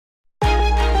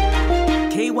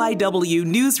KYW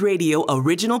News Radio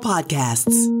original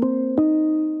podcasts.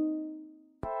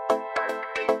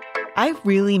 I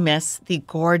really miss the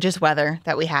gorgeous weather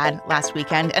that we had last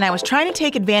weekend, and I was trying to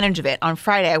take advantage of it. On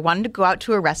Friday, I wanted to go out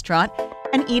to a restaurant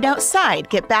and eat outside,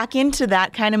 get back into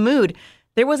that kind of mood.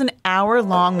 There was an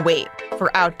hour-long wait for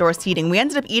outdoor seating. We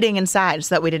ended up eating inside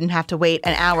so that we didn't have to wait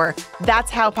an hour. That's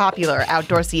how popular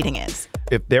outdoor seating is.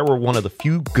 If there were one of the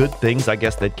few good things, I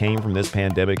guess, that came from this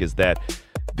pandemic is that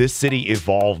this city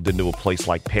evolved into a place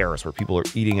like Paris where people are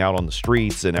eating out on the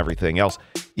streets and everything else.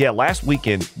 Yeah, last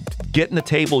weekend, getting a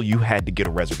table, you had to get a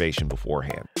reservation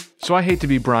beforehand. So I hate to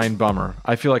be Brian Bummer.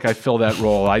 I feel like I fill that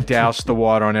role. I douse the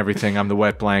water on everything. I'm the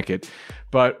wet blanket.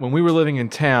 But when we were living in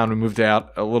town, we moved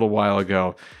out a little while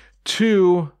ago,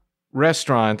 2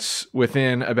 restaurants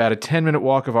within about a 10-minute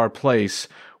walk of our place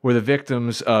were the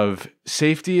victims of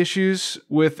safety issues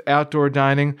with outdoor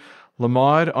dining.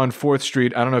 Lamade on 4th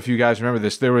Street, I don't know if you guys remember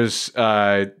this, there was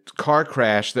a car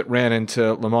crash that ran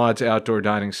into Lamade's outdoor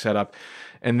dining setup.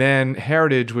 And then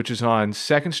Heritage, which is on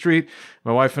 2nd Street,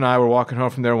 my wife and I were walking home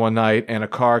from there one night, and a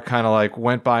car kind of like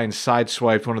went by and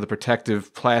sideswiped one of the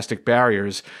protective plastic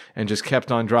barriers and just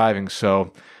kept on driving.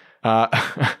 So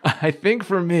I think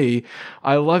for me,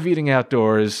 I love eating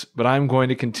outdoors, but I'm going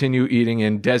to continue eating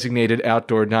in designated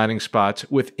outdoor dining spots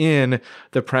within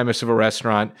the premise of a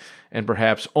restaurant, and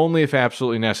perhaps only if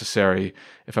absolutely necessary.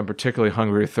 If I'm particularly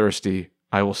hungry or thirsty,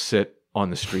 I will sit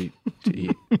on the street to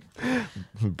eat.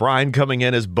 Brian coming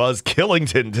in as Buzz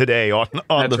Killington today on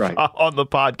the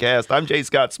podcast. I'm Jay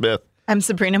Scott Smith. I'm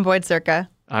Sabrina Boyd-Circa.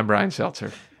 I'm Brian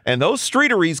Seltzer. And those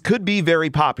streeteries could be very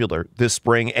popular this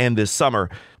spring and this summer,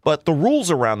 but the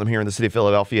rules around them here in the city of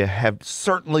Philadelphia have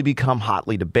certainly become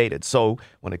hotly debated. So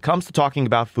when it comes to talking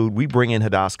about food, we bring in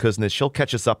Hadas Kuznets. She'll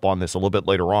catch us up on this a little bit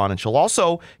later on, and she'll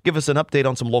also give us an update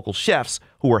on some local chefs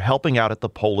who are helping out at the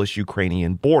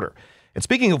Polish-Ukrainian border. And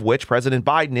speaking of which, President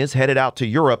Biden is headed out to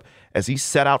Europe as he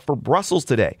set out for Brussels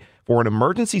today for an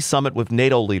emergency summit with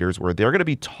NATO leaders where they're going to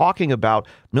be talking about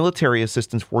military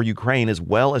assistance for Ukraine as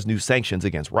well as new sanctions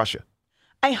against Russia.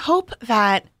 I hope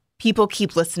that people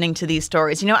keep listening to these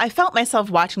stories. You know, I felt myself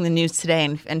watching the news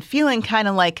today and feeling kind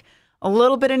of like a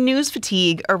little bit of news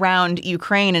fatigue around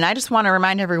Ukraine. And I just want to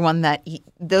remind everyone that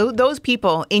those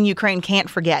people in Ukraine can't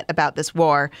forget about this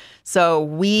war. So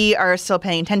we are still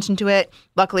paying attention to it.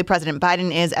 Luckily, President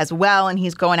Biden is as well, and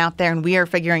he's going out there and we are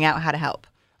figuring out how to help.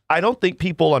 I don't think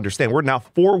people understand. We're now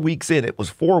 4 weeks in. It was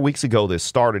 4 weeks ago this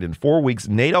started. In 4 weeks,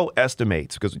 NATO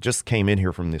estimates, because it just came in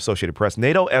here from the Associated Press,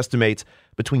 NATO estimates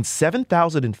between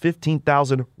 7,000 and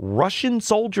 15,000 Russian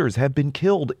soldiers have been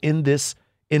killed in this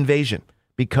invasion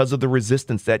because of the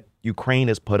resistance that Ukraine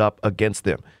has put up against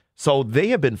them. So they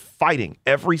have been fighting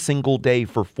every single day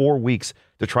for 4 weeks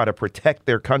to try to protect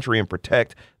their country and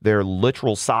protect their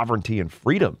literal sovereignty and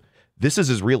freedom. This is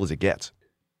as real as it gets.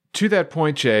 To that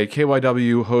point, Jay,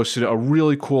 KYW hosted a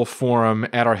really cool forum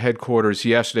at our headquarters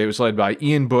yesterday. It was led by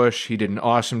Ian Bush. He did an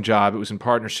awesome job. It was in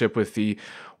partnership with the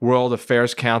World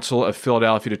Affairs Council of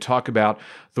Philadelphia to talk about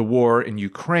the war in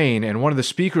Ukraine. And one of the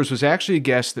speakers was actually a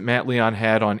guest that Matt Leon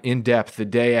had on In Depth the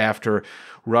day after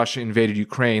Russia invaded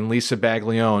Ukraine, Lisa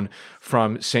Baglione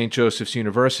from St. Joseph's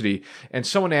University. And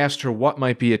someone asked her what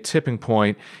might be a tipping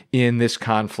point in this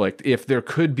conflict, if there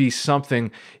could be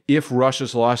something, if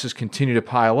Russia's losses continue to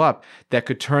pile up, that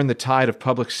could turn the tide of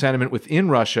public sentiment within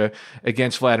Russia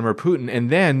against Vladimir Putin. And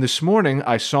then this morning,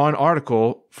 I saw an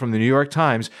article from the New York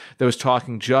Times that was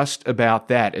talking just about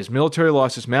that. As military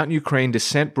losses mount in Ukraine,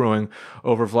 dissent brewing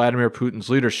over Vladimir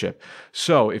Putin's leadership.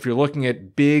 So if you're looking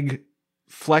at big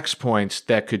flex points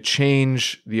that could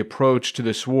change the approach to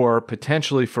this war,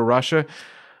 potentially for Russia,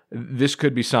 this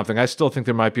could be something. I still think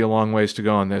there might be a long ways to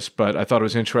go on this, but I thought it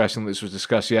was interesting that this was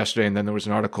discussed yesterday, and then there was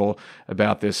an article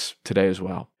about this today as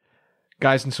well.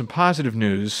 Guys, in some positive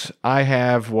news, I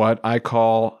have what I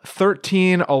call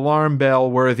 13 alarm bell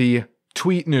worthy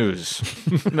tweet news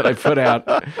that I put out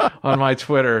on my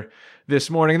Twitter this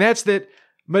morning. And that's that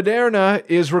Moderna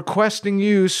is requesting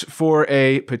use for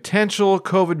a potential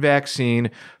COVID vaccine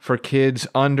for kids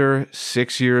under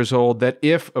 6 years old that,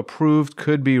 if approved,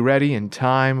 could be ready in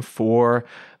time for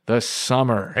the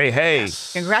summer. Hey.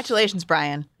 Yes. Congratulations,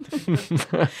 Brian.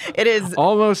 It is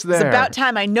almost there. It's about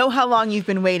time. I know how long you've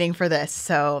been waiting for this,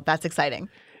 so that's exciting.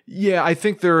 Yeah, I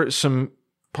think there are some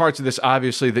parts of this,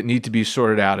 obviously, that need to be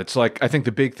sorted out. It's like, I think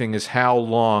the big thing is how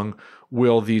long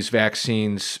will these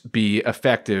vaccines be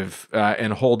effective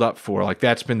and hold up for? Like,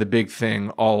 that's been the big thing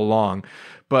all along.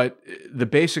 But the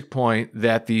basic point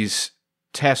that these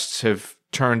tests have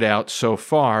turned out so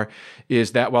far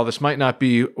is that while this might not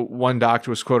be, one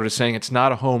doctor was quoted as saying it's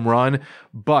not a home run,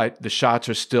 but the shots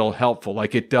are still helpful.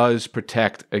 Like, it does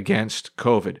protect against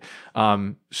COVID.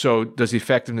 So does the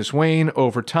effectiveness wane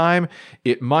over time?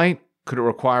 It might. Could it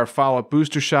require follow-up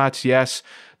booster shots? Yes.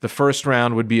 The first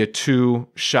round would be a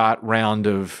 2-shot round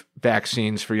of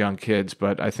vaccines for young kids.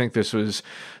 But I think this was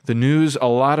the news a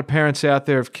lot of parents out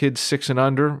there of kids 6 and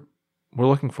under were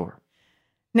looking for.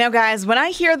 Now, guys, when I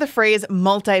hear the phrase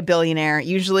multi-billionaire,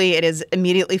 usually it is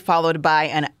immediately followed by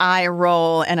an eye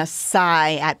roll and a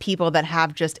sigh at people that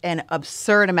have just an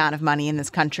absurd amount of money in this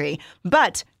country.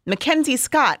 But Mackenzie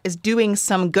Scott is doing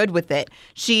some good with it.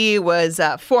 She was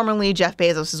formerly Jeff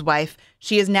Bezos' wife.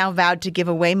 She has now vowed to give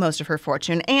away most of her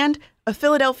fortune, and a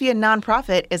Philadelphia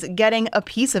nonprofit is getting a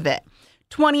piece of it.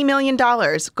 $20 million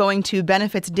going to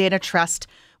Benefits Data Trust,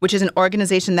 which is an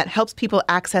organization that helps people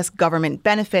access government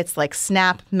benefits like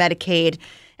SNAP, Medicaid.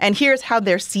 And here's how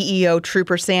their CEO,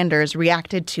 Trooper Sanders,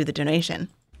 reacted to the donation.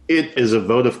 It is a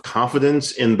vote of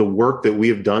confidence in the work that we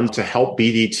have done to help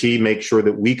BDT make sure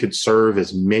that we could serve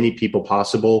as many people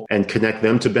possible and connect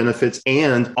them to benefits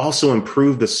and also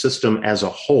improve the system as a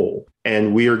whole.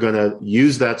 And we are going to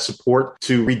use that support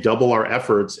to redouble our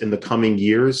efforts in the coming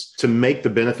years to make the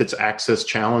benefits access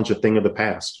challenge a thing of the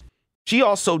past. She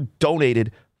also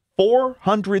donated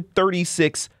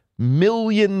 $436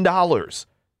 million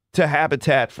to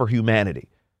Habitat for Humanity.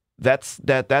 That's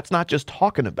not just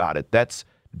talking about it. That's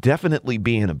definitely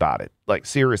being about it. Like,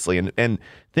 seriously. And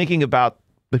thinking about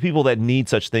the people that need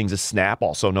such things as SNAP,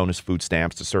 also known as food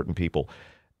stamps to certain people,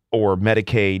 or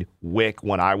Medicaid, WIC.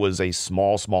 When I was a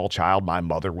small child, my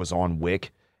mother was on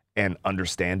WIC, and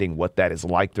understanding what that is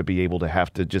like to be able to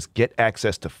have to just get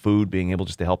access to food, being able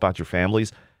just to help out your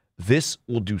families. This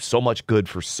will do so much good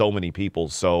for so many people.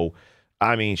 So,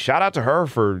 I mean, shout out to her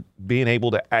for being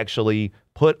able to actually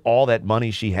put all that money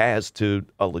she has to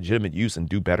a legitimate use and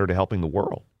do better to helping the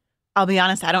world. I'll be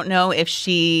honest, I don't know if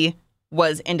she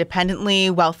was independently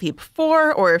wealthy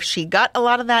before or if she got a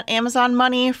lot of that Amazon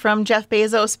money from Jeff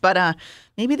Bezos, but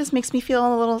maybe this makes me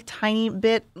feel a little tiny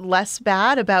bit less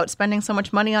bad about spending so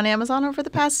much money on Amazon over the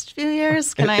past few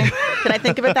years. Can I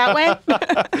think of it that way?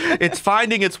 It's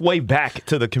finding its way back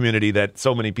to the community that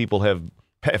so many people have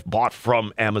bought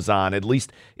from Amazon. At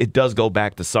least it does go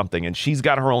back to something. And she's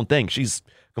got her own thing. She's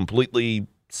completely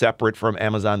separate from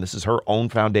Amazon. This is her own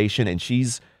foundation, and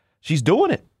she's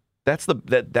doing it.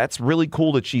 That's really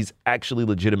cool that she's actually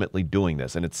legitimately doing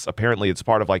this. And it's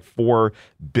part of like $4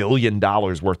 billion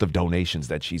worth of donations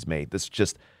that she's made.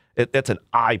 That's an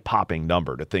eye-popping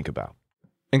number to think about.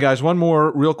 And guys, one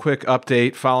more real quick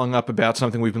update following up about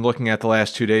something we've been looking at the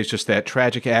last 2 days, just that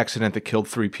tragic accident that killed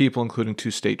 3 people, including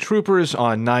 2 state troopers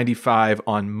on 95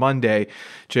 on Monday.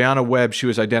 Jayana Webb, she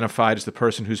was identified as the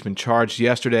person who's been charged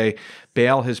yesterday.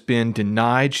 Bail has been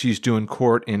denied. She's due in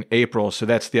court in April. So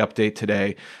that's the update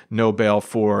today. No bail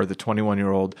for the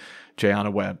 21-year-old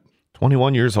Jayana Webb.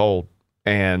 21 years old.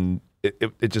 And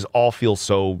it just all feels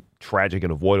so tragic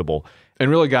and avoidable.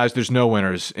 And really, guys, there's no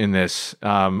winners in this.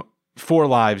 4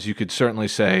 lives, you could certainly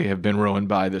say, have been ruined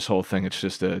by this whole thing. It's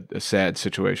just a sad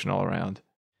situation all around.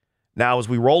 Now, as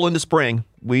we roll into spring,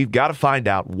 we've got to find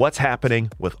out what's happening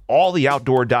with all the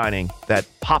outdoor dining that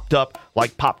popped up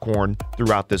like popcorn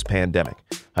throughout this pandemic.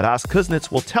 Hadas Kuznets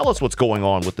will tell us what's going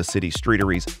on with the city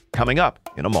streeteries coming up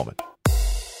in a moment.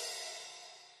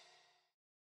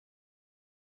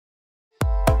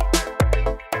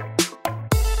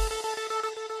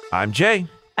 I'm Jay.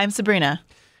 I'm Sabrina.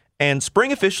 And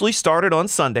spring officially started on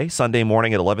Sunday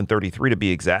morning at 11:33 to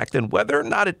be exact. And whether or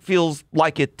not it feels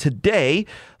like it today,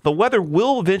 the weather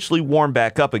will eventually warm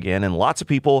back up again, and lots of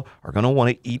people are going to want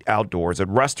to eat outdoors at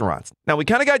restaurants. Now, we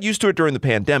kind of got used to it during the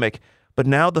pandemic, but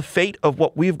now the fate of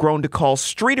what we've grown to call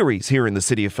streeteries here in the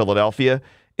city of Philadelphia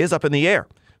is up in the air.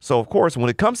 So, of course, when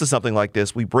it comes to something like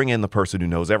this, we bring in the person who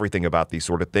knows everything about these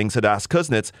sort of things, Hadas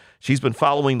Kuznets. She's been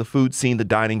following the food scene, the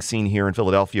dining scene here in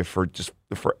Philadelphia for just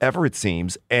forever, it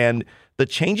seems. And the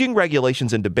changing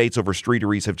regulations and debates over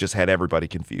streeteries have just had everybody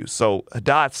confused. So,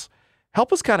 Hadas,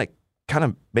 help us kind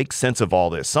of make sense of all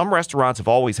this. Some restaurants have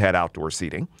always had outdoor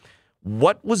seating.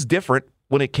 What was different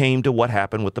when it came to what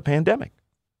happened with the pandemic?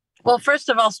 Well, first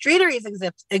of all, streeteries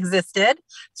existed.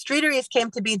 Streeteries came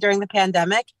to be during the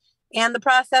pandemic. And the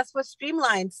process was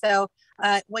streamlined. So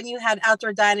when you had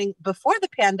outdoor dining before the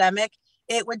pandemic,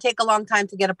 it would take a long time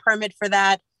to get a permit for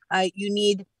that. You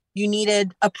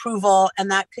needed approval,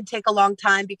 and that could take a long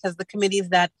time because the committees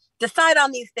that decide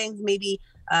on these things maybe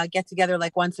get together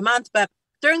like once a month. But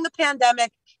during the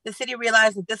pandemic, the city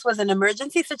realized that this was an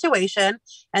emergency situation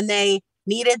and they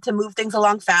needed to move things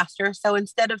along faster. So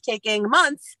instead of taking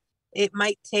months, it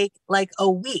might take like a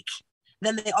week.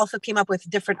 Then they also came up with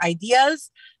different ideas.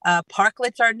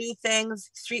 Parklets are new things,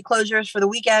 street closures for the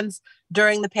weekends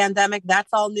during the pandemic. That's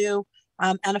all new.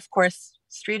 And of course,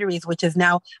 streeteries, which is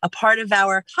now a part of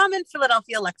our common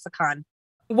Philadelphia lexicon.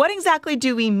 What exactly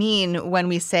do we mean when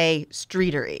we say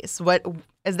streeteries? What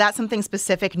is that something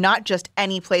specific, not just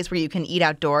any place where you can eat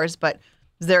outdoors, but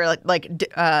is there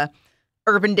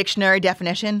Urban Dictionary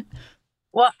definition?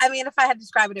 Well, I mean, if I had to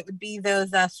describe it, it would be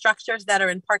those structures that are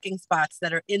in parking spots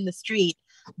that are in the street.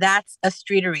 That's a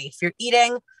streetery. If you're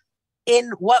eating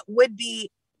in what would be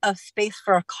a space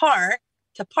for a car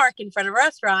to park in front of a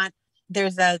restaurant,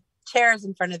 there's chairs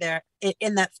in front of there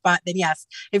in that spot, then yes.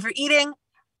 If you're eating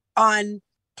on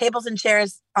tables and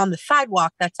chairs on the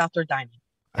sidewalk, that's outdoor dining.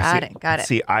 Got it.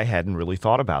 See, I hadn't really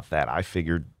thought about that. I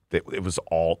figured that that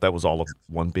was all of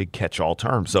one big catch-all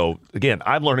term. So again,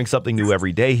 I'm learning something new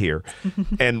every day here.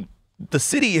 And the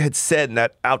city had said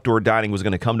that outdoor dining was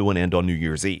going to come to an end on New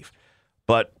Year's Eve,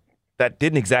 but that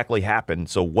didn't exactly happen.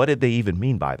 So what did they even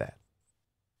mean by that?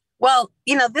 Well,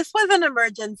 this was an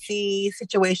emergency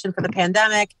situation for the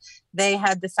pandemic. They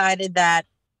had decided that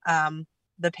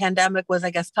the pandemic was, I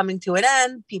guess, coming to an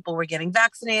end. People were getting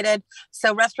vaccinated.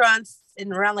 So restaurants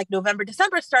in around like November,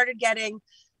 December started getting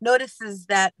notices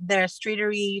that their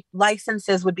streetery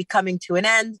licenses would be coming to an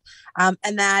end,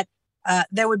 and that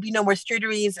there would be no more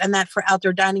streeteries, and that for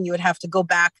outdoor dining, you would have to go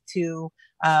back to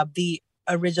the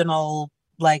original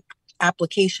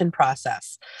application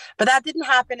process. But that didn't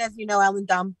happen. As you know, Ellen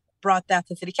Dunn brought that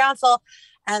to City Council,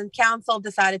 and Council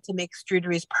decided to make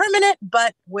streeteries permanent,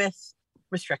 but with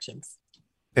restrictions.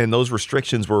 And those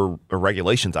restrictions or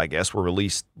regulations, I guess, were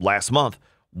released last month.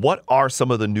 What are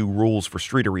some of the new rules for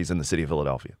streeteries in the city of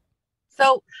Philadelphia?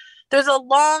 So there's a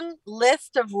long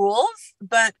list of rules,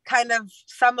 but kind of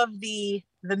some of the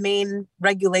main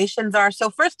regulations are. So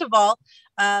first of all,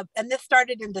 and this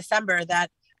started in December, that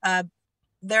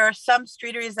there are some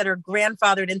streeteries that are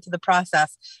grandfathered into the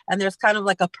process. And there's kind of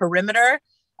like a perimeter,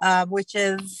 which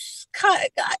is kind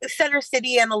of center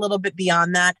city and a little bit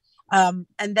beyond that. And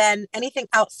then anything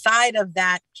outside of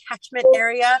that catchment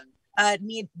area,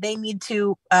 they need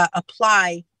to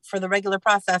apply for the regular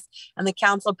process, and the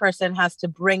council person has to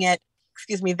bring it,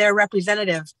 their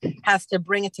representative has to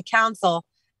bring it to council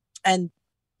and,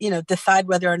 decide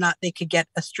whether or not they could get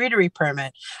a streetery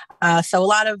permit. So a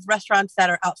lot of restaurants that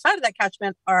are outside of that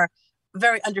catchment are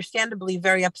very understandably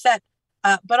very upset,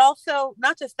 but also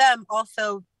not just them,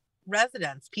 also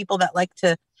residents, people that like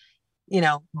to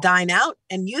dine out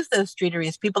and use those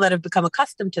streeteries, people that have become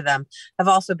accustomed to them have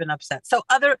also been upset. So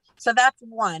that's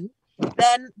one.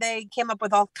 Then they came up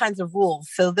with all kinds of rules.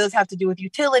 So those have to do with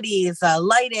utilities,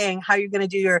 lighting, how you're going to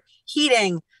do your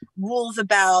heating, rules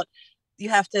about you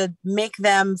have to make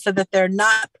them so that they're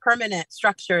not permanent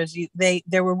structures.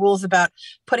 There were rules about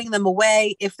putting them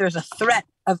away if there's a threat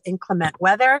of inclement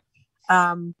weather.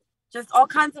 Just all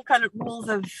kinds of rules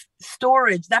of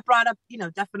storage that brought up,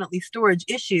 definitely storage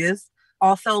issues.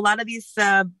 Also, a lot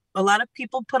of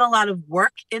people put a lot of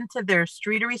work into their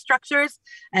streetery structures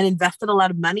and invested a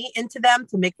lot of money into them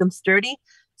to make them sturdy.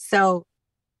 So,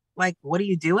 what do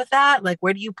you do with that?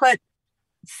 Where do you put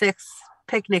 6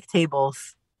 picnic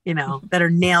tables, that are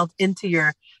nailed into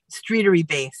your streetery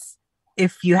base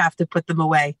if you have to put them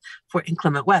away for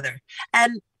inclement weather?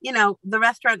 And, the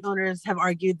restaurant owners have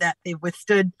argued that they've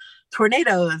withstood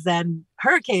tornadoes and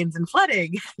hurricanes and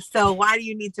flooding. So why do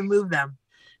you need to move them?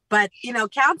 But,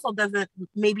 council the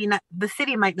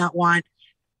city might not want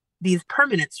these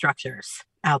permanent structures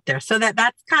out there. So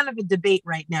that's kind of a debate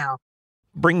right now.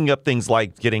 Bringing up things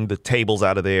like getting the tables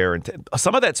out of there, and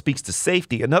some of that speaks to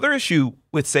safety. Another issue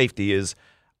with safety is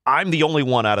I'm the only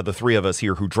one out of the 3 of us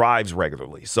here who drives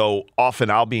regularly. So often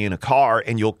I'll be in a car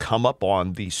and you'll come up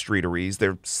on these streeteries.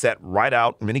 They're set right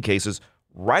out, in many cases,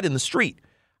 right in the street.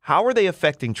 How are they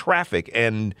affecting traffic?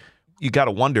 And you got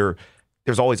to wonder,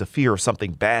 there's always a fear of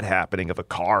something bad happening if a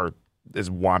car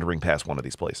is wandering past one of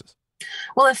these places.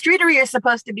 Well, a streetery is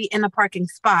supposed to be in a parking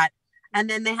spot. And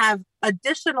then they have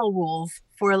additional rules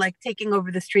for taking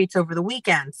over the streets over the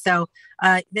weekend. So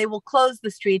they will close the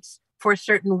streets for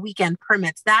certain weekend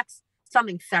permits. That's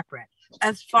something separate.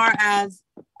 As far as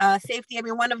safety, I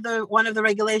mean, one of the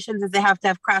regulations is they have to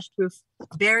have crash-proof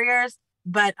barriers.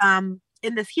 But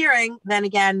in this hearing, then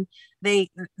again, they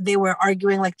were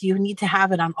arguing do you need to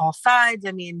have it on all sides?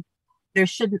 I mean, there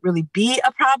shouldn't really be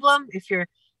a problem if you're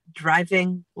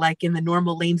driving in the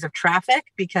normal lanes of traffic,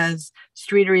 because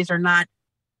streeteries are not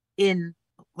in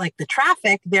the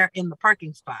traffic, they're in the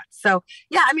parking spots. So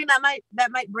yeah, I mean,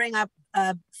 that might bring up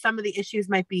some of the issues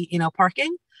might be,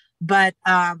 parking, but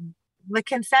the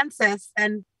consensus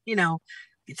and,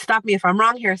 stop me if I'm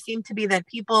wrong here, seemed to be that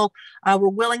people were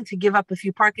willing to give up a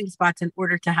few parking spots in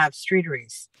order to have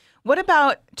streeteries. What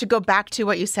about, to go back to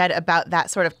what you said about that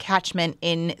sort of catchment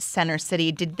in Center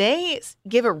City, did they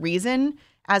give a reason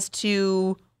as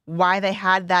to why they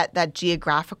had that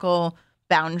geographical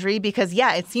boundary? Because,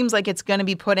 yeah, it seems like it's going to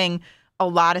be putting a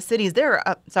lot of cities,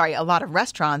 a lot of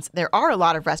restaurants. There are a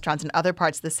lot of restaurants in other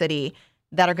parts of the city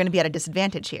that are going to be at a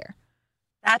disadvantage here.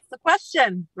 That's the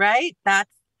question, right?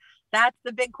 That's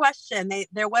the big question.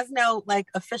 There was no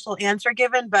official answer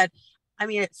given, but I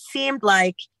mean, it seemed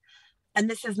like, and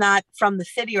this is not from the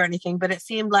city or anything, but it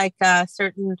seemed like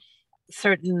certain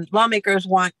lawmakers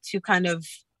want to kind of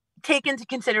take into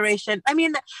consideration. I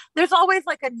mean, there's always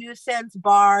a nuisance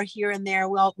bar here and there.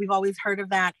 Well, we've always heard of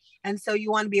that. And so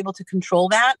you want to be able to control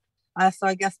that. So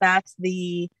I guess that's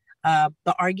the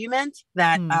argument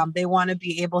that they want to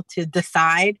be able to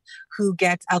decide who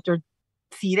gets outdoor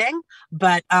seating.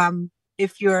 But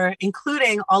if you're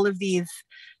including all of these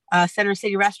Center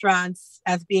City restaurants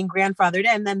as being grandfathered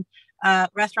in, then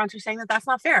restaurants are saying that that's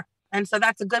not fair. And so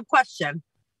that's a good question.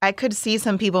 I could see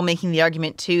some people making the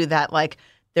argument, too, that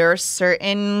there are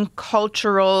certain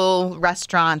cultural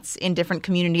restaurants in different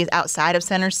communities outside of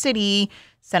Center City.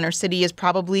 Center City is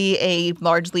probably a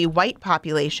largely white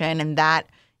population, and that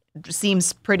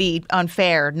seems pretty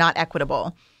unfair, not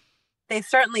equitable. They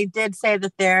certainly did say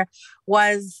that there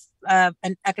was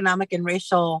an economic and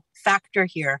racial factor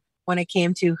here when it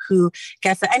came to who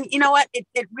gets it. And you know what?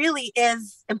 It really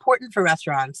is important for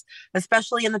restaurants,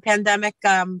 especially in the pandemic.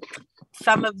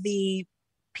 Some of the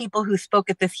people who spoke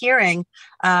at this hearing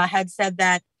had said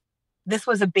that this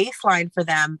was a baseline for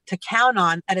them to count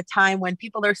on at a time when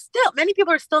many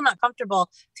people are still not comfortable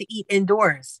to eat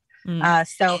indoors.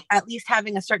 So at least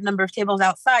having a certain number of tables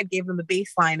outside gave them a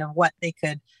baseline of what they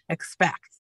could expect.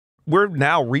 We're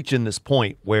now reaching this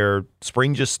point where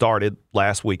spring just started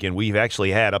last weekend. We've actually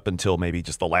had, up until maybe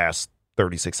just the last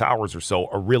 36 hours or so,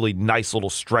 a really nice little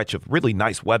stretch of really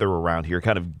nice weather around here,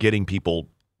 kind of getting people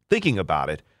thinking about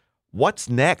it. What's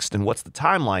next and what's the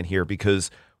timeline here?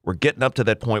 Because we're getting up to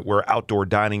that point where outdoor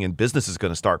dining and business is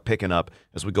going to start picking up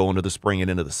as we go into the spring and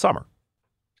into the summer.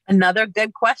 Another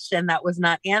good question that was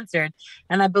not answered.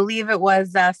 And I believe it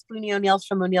was Spoonie O'Neill's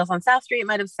from O'Neill's on South Street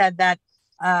might have said that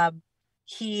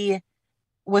he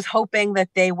was hoping that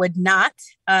they would not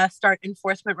start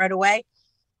enforcement right away.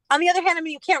 On the other hand, I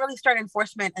mean, you can't really start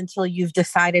enforcement until you've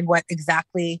decided what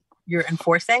exactly you're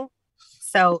enforcing.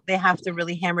 So they have to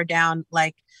really hammer down,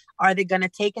 are they going to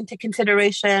take into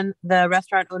consideration the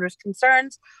restaurant owners'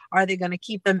 concerns? Are they going to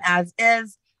keep them as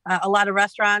is? A lot of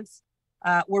restaurants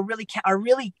are really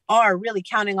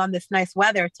counting on this nice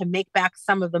weather to make back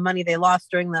some of the money they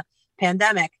lost during the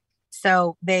pandemic.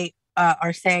 So they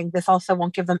are saying this also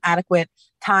won't give them adequate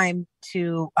time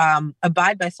to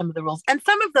abide by some of the rules. And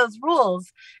some of those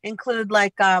rules include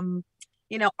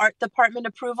art department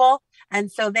approval.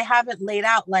 And so they haven't laid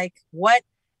out what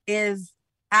is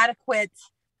adequate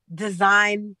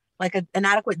design, an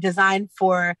adequate design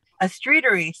for a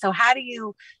streetery. So how do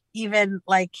you even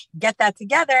get that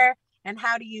together? And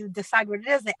how do you decide what it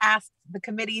is? They asked the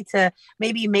committee to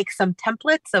maybe make some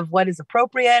templates of what is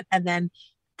appropriate and then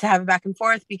to have it back and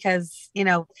forth, because,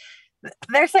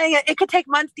 they're saying it could take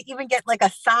months to even get a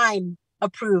sign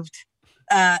approved,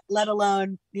 let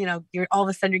alone, you're all of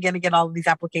a sudden you're going to get all of these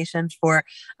applications for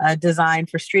design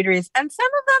for streeteries. And some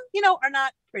of them, are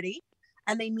not pretty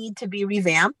and they need to be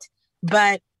revamped,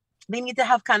 but they need to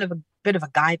have kind of a bit of a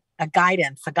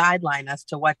guideline as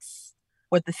to what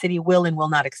the city will and will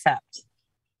not accept.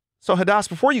 So Hadass,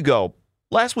 before you go,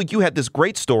 last week you had this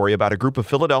great story about a group of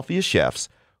Philadelphia chefs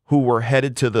who were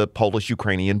headed to the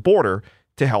Polish-Ukrainian border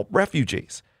to help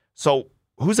refugees. So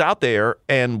who's out there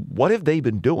and what have they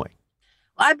been doing?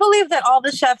 I believe that all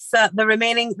the chefs, there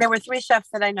were 3 chefs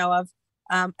that I know of.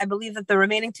 I believe that the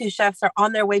remaining 2 chefs are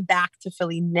on their way back to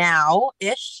Philly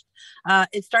now-ish.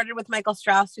 It started with Michael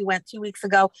Strauss, who went 2 weeks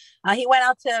ago. He went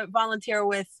out to volunteer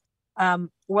with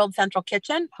World Central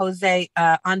Kitchen, Jose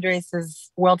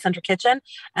Andres' World Central Kitchen.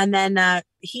 And then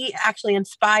he actually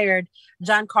inspired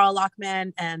John Carl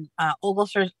Lockman and Olga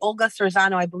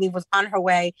Sorzano, I believe, was on her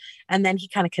way. And then he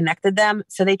kind of connected them.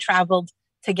 So they traveled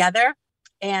together.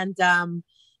 And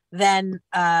then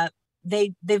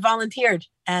they volunteered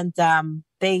and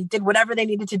they did whatever they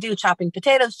needed to do, chopping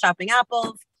potatoes, chopping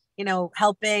apples,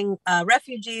 helping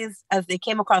refugees as they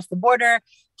came across the border.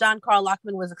 John Carl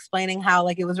Lockman was explaining how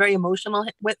it was very emotional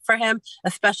for him,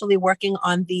 especially working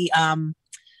on the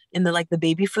in the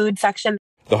baby food section.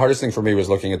 The hardest thing for me was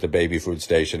looking at the baby food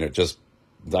station. I just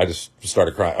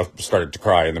started to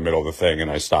cry in the middle of the thing, and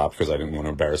I stopped because I didn't want to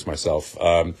embarrass myself.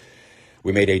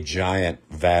 we made a giant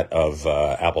vat of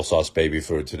applesauce baby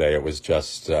food today. It was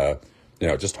just,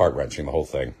 just heart-wrenching, the whole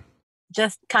thing.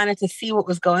 Just kind of to see what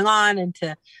was going on and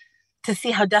to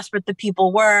see how desperate the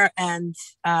people were and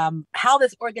how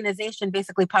this organization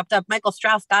basically popped up. Michael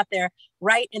Strauss got there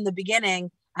right in the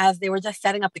beginning as they were just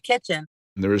setting up the kitchen.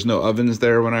 There was no ovens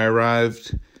there when I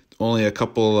arrived. Only a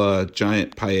couple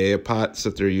giant paella pots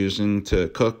that they're using to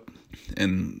cook.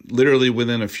 And literally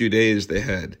within a few days, they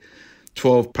had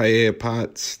 12 paella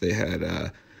pots. They had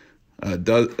a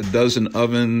dozen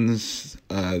ovens.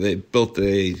 They built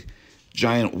a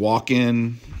giant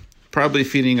walk-in, probably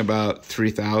feeding about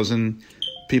 3,000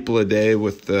 people a day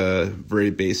with the very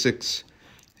basics.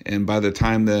 And by the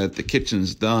time that the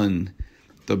kitchen's done,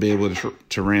 they'll be able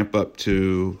to ramp up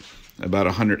to about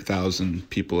 100,000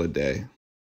 people a day.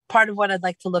 Part of what I'd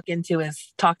like to look into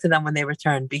is talk to them when they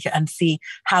return and see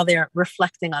how they're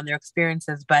reflecting on their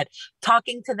experiences. But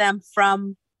talking to them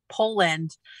from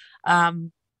Poland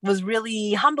was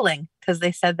really humbling because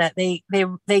they said that they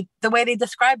the way they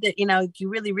described it, you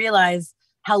really realize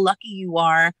how lucky you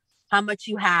are, how much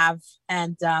you have,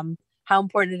 and how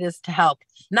important it is to help.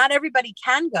 Not everybody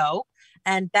can go,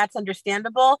 and that's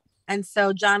understandable. And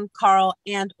so John, Carl,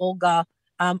 and Olga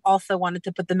also wanted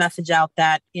to put the message out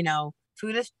that,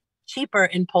 food is cheaper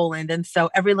in Poland. And so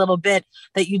every little bit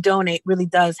that you donate really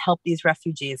does help these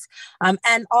refugees.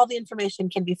 And all the information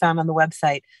can be found on the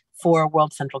website for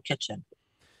World Central Kitchen.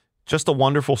 Just a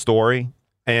wonderful story.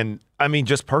 And I mean,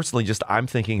 just personally, I'm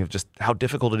thinking of just how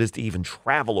difficult it is to even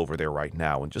travel over there right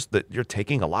now. And just that you're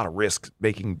taking a lot of risks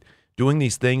doing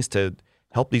these things to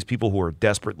help these people who are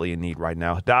desperately in need right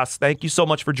now. Hadass, thank you so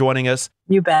much for joining us.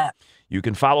 You bet. You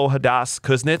can follow Hadass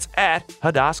Kuznets at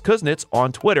Hadass Kuznets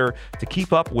on Twitter to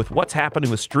keep up with what's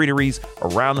happening with streeteries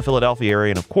around the Philadelphia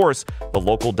area and, of course, the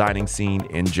local dining scene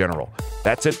in general.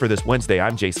 That's it for this Wednesday.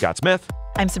 I'm Jay Scott Smith.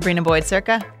 I'm Sabrina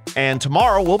Boyd-Circa. And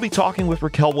tomorrow we'll be talking with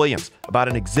Raquel Williams about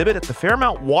an exhibit at the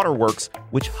Fairmount Waterworks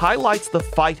which highlights the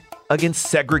fight against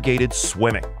segregated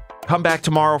swimming. Come back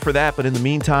tomorrow for that, but in the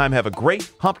meantime, have a great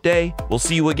hump day. We'll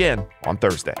see you again on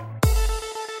Thursday.